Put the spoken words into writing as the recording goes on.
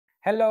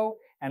Hello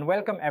and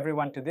welcome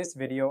everyone to this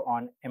video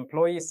on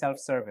Employee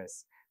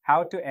Self-Service,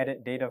 How to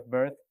Edit Date of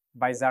Birth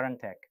by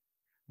ZaranTech.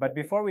 But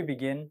before we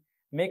begin,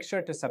 make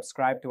sure to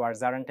subscribe to our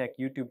ZaranTech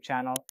YouTube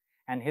channel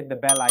and hit the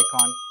bell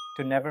icon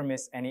to never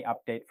miss any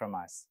update from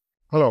us.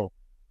 Hello.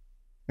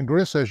 In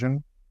today's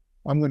session,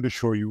 I'm going to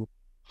show you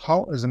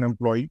how as an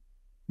employee,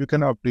 you can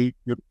update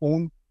your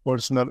own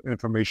personal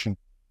information.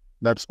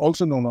 That's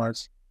also known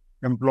as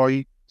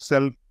Employee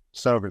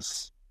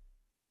Self-Service.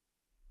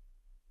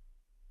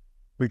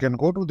 We can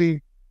go to the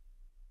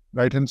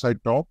right-hand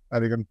side top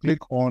and you can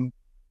click on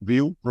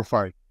View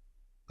Profile.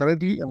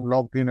 Currently, I'm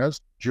logged in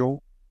as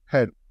Joe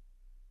Head.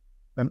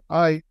 And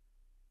I,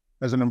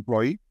 as an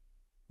employee,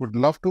 would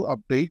love to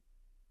update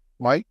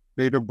my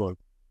date of birth.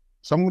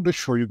 So I'm going to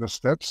show you the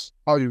steps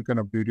how you can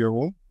update your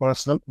own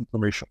personal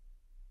information.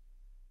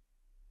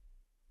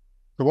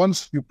 So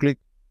once you click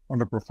on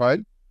the profile,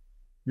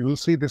 you will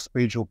see this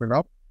page open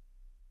up.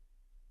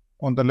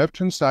 On the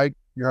left-hand side,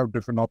 you have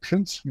different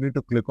options. You need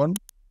to click on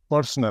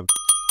Personal.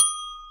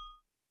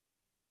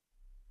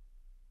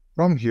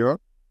 From here,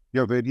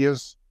 you have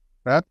various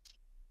tabs.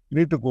 You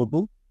need to go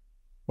to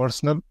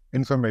Personal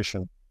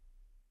Information.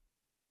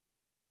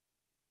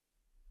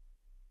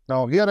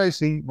 Now here I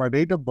see my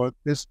date of birth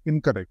is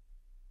incorrect.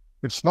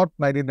 It's not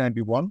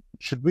 1991,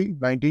 it should be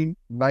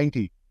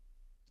 1990.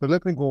 So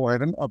let me go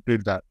ahead and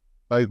update that.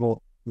 I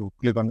go to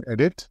click on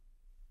Edit.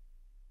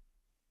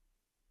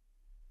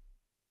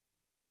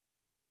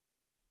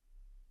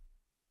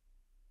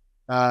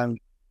 And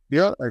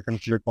here I can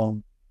click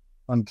on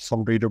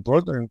some date of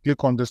birth and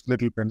click on this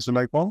little pencil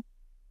icon.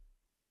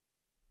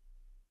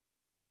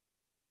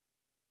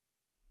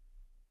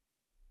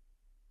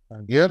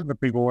 And here, let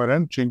me go ahead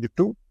and change it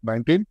to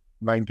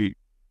 1990.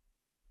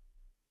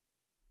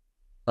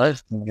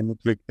 Right, I'm going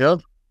to click here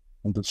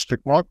on the tick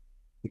mark.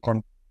 You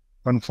can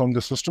confirm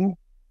the system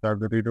that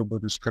the date of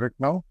birth is correct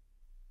now.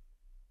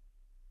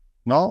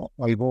 Now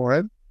I'll go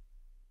ahead.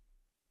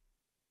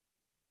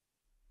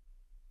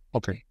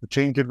 Okay, the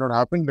change did not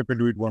happen. Let me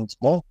do it once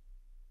more.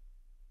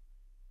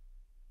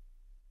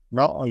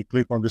 Now I'll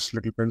click on this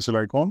little pencil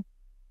icon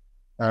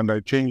and I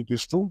change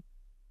this to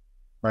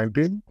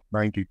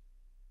 1990.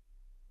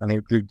 And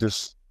I'll click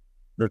this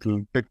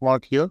little tick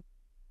mark here.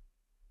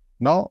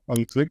 Now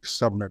I'll click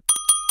Submit.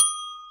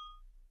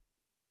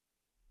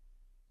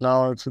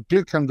 Now if you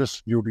click on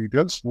this View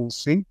Details, we'll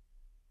see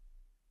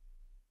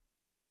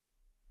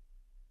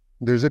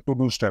there's a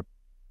to-do step.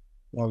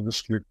 I'll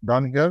just click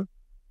Done here.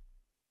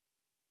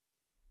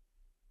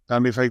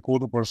 And if I go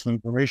to Personal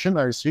Information,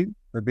 I see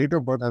the date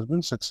of birth has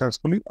been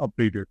successfully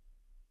updated.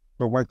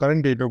 So my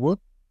current date of birth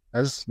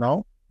has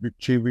now been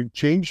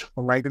changed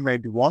from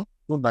 1991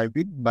 to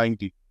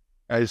 1990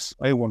 as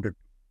I wanted.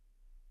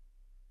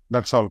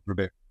 That's all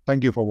today.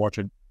 Thank you for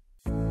watching.